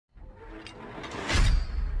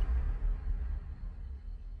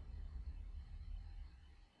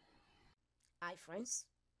Hi friends,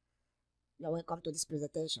 you are welcome to this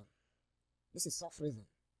presentation. This is soft reason.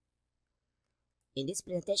 In this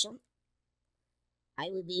presentation, I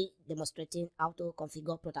will be demonstrating how to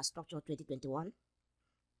configure Protastructure 2021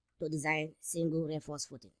 to design single reinforced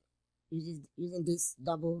footing using this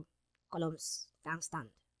double columns tank stand.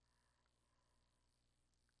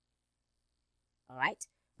 Alright,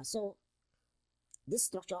 so this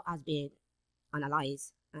structure has been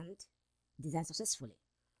analyzed and designed successfully.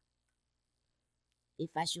 If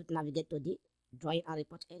I should navigate to the drawing and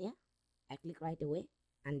report area, I click right away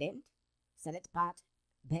and then select part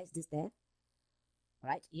base detail.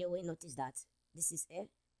 Right, you will notice that this is a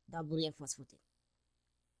double reinforced footing.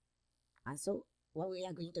 And so what we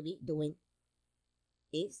are going to be doing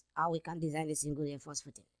is how we can design a single reinforced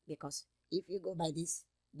footing, because if you go by this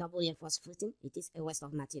double reinforced footing, it is a waste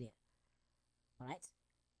of material. Alright,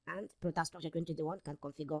 and Protastructure 2021 can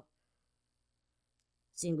configure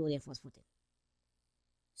single reinforced footing.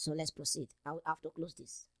 So let's proceed. I will have to close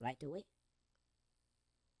this right away.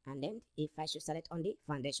 And then if I should select on the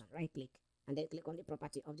foundation, right click and then click on the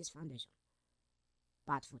property of this foundation,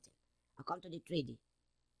 part footing. I come to the 3D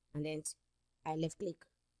and then I I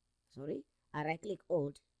right click,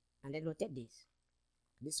 hold, and then rotate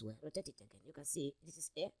this way, rotate it again. You can see this is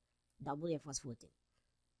a double reinforced footing,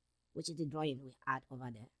 which is the drawing we had over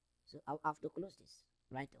there. So I'll have to close this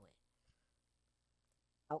right away.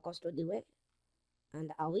 I'll construct the way and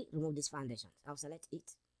I will remove these foundations. I'll select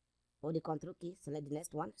it, hold the control key, select the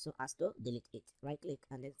next one so as to delete it. Right click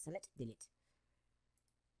and then select delete.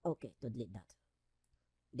 Okay, to delete that.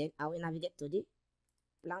 Then I will navigate to the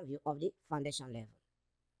plan view of the foundation level.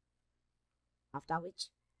 After which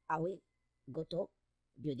I will go to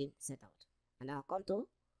building setup and I'll come to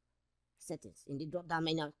settings. In the drop down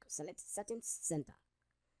menu, I'll select settings center.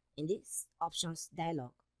 In this options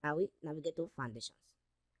dialog, I will navigate to foundations.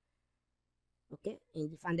 Okay, in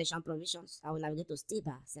the foundation provisions, I will navigate to steel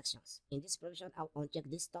bar sections. In this provision, I'll uncheck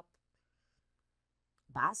this top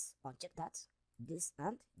bars, uncheck that, this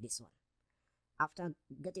and this one. After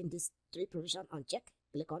getting these three provisions unchecked,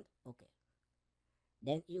 click on OK.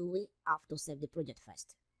 Then you will have to save the project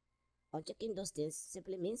first. Unchecking those things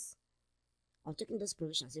simply means, unchecking those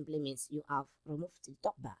provisions simply means you have removed the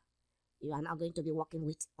top bar. You are now going to be working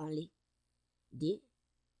with only the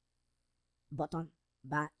bottom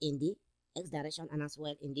bar in the X direction and as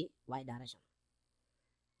well in the Y direction.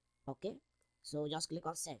 Okay, so just click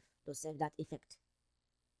on save to save that effect.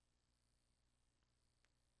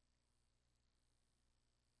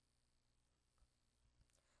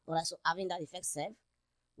 Alright, so having that effect saved,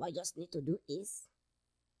 what you just need to do is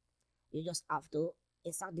you just have to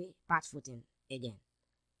insert the part footing again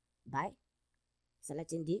by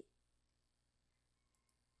selecting the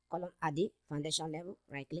column at the foundation level,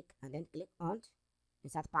 right click and then click on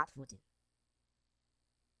insert part footing.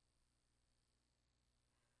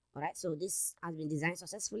 Alright, so this has been designed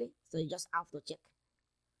successfully, so you just have to check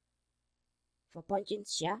for punching,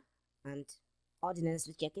 share and all the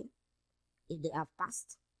necessary checking if they have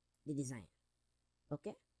passed the design.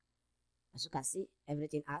 Okay, as you can see,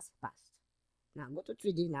 everything has passed. Now go to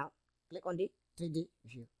 3D now, click on the 3D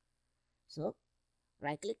view. So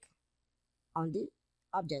right click on the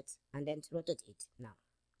object and then rotate it. Now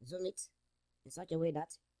zoom it in such a way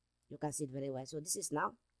that you can see it very well. So this is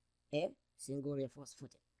now a single reinforced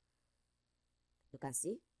footing. You can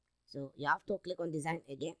see, so you have to click on design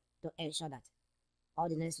again to ensure that all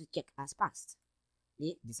the necessary check has passed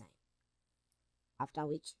the design. After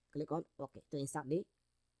which click on OK to insert the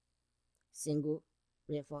single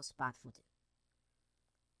reinforced part footing.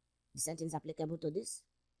 The same thing is applicable to this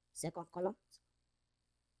second column.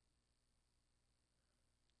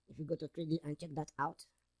 If you go to 3D and check that out,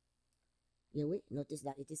 you will notice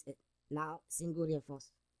that it is a now single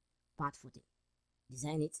reinforced part footing.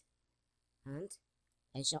 Design it and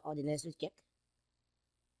ensure all the necessary check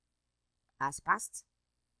has passed,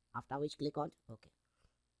 after which click on OK.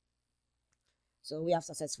 So we have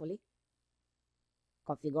successfully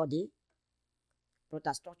configured the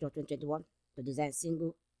Protastructure 2021 to design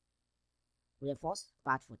single reinforced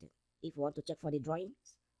part footing. If you want to check for the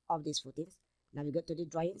drawings of these footings, navigate to the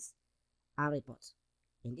drawings and reports.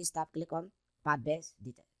 In this tab, click on part base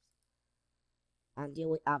details. And here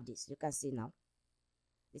we have this. You can see now,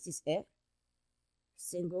 this is a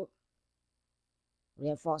single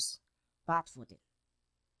reinforced part footing.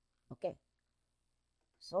 Okay,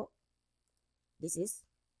 so this is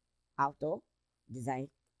how to design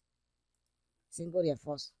single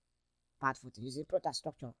reinforced part footing using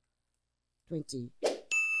Protastructure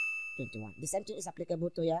 2021. The same thing is applicable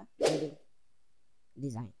to your building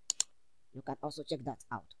design. You can also check that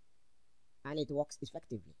out and it works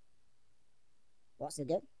effectively. Once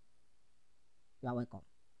again, you are welcome.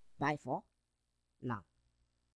 Bye for now.